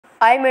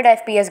I made a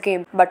FPS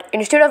game, but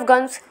instead of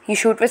guns, you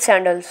shoot with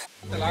sandals.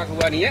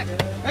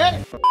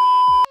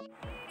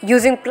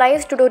 Using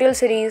Ply's tutorial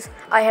series,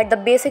 I had the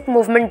basic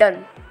movement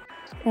done.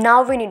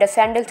 Now we need a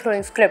sandal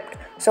throwing script.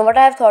 So what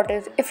I have thought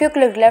is, if you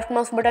click left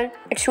mouse button,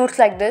 it shoots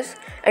like this,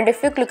 and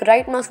if you click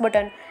right mouse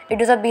button, it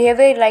does a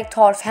behavior like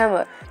Thor's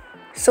hammer.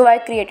 So I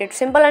created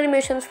simple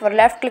animations for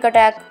left click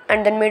attack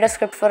and then made a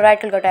script for right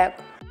click attack.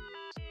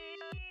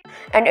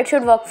 And it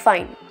should work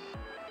fine.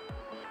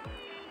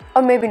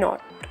 Or maybe not.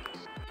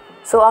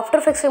 So after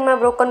fixing my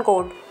broken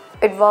code,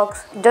 it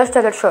works just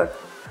as it should.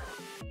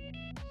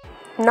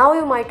 Now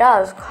you might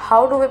ask,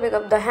 how do we pick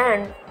up the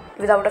hand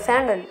without a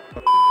sandal?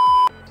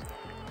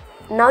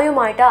 Now you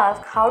might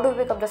ask, how do we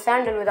pick up the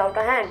sandal without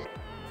a hand?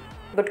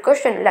 Good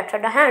question, let's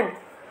add a hand.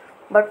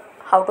 But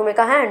how to make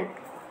a hand?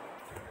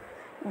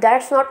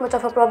 That's not much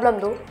of a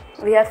problem though.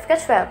 We have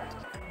Sketchfab,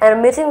 an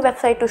amazing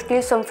website to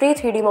steal some free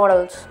 3D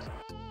models.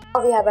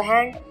 Now we have a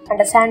hand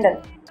and a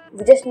sandal.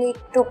 We just need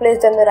to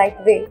place them the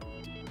right way.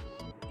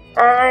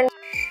 And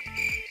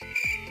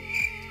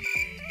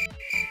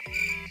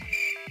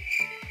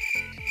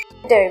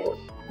there you go.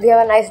 We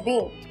have a nice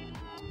beam.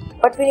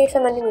 But we need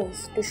some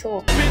enemies to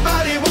show.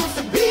 Everybody wants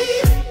to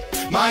be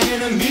my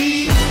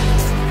enemy.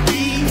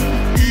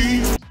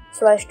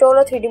 So I stole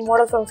a 3D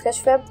model from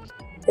Sketchfab,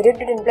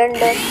 rigged it in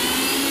Blender,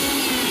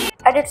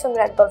 added some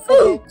ragdoll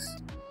physics.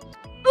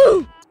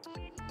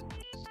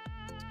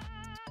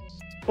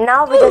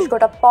 Now we just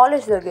gotta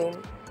polish the game.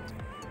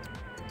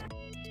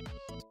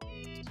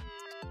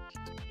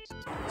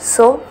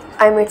 So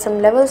I made some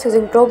levels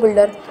using Pro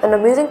Builder, an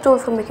amazing tool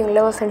for making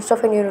levels and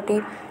stuff in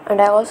Unity,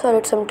 and I also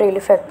added some trail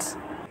effects.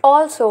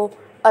 Also,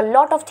 a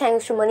lot of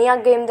thanks to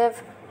Maniac Game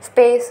Dev,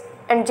 Space,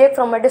 and Jake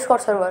from my Discord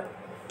server.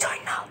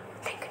 Join now,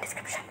 link in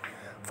description.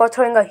 For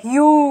throwing a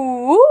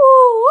huge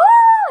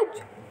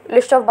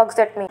list of bugs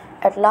at me.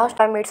 At last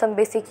I made some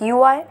basic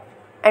UI,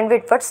 and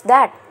wait, what's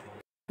that?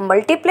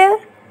 Multiplayer?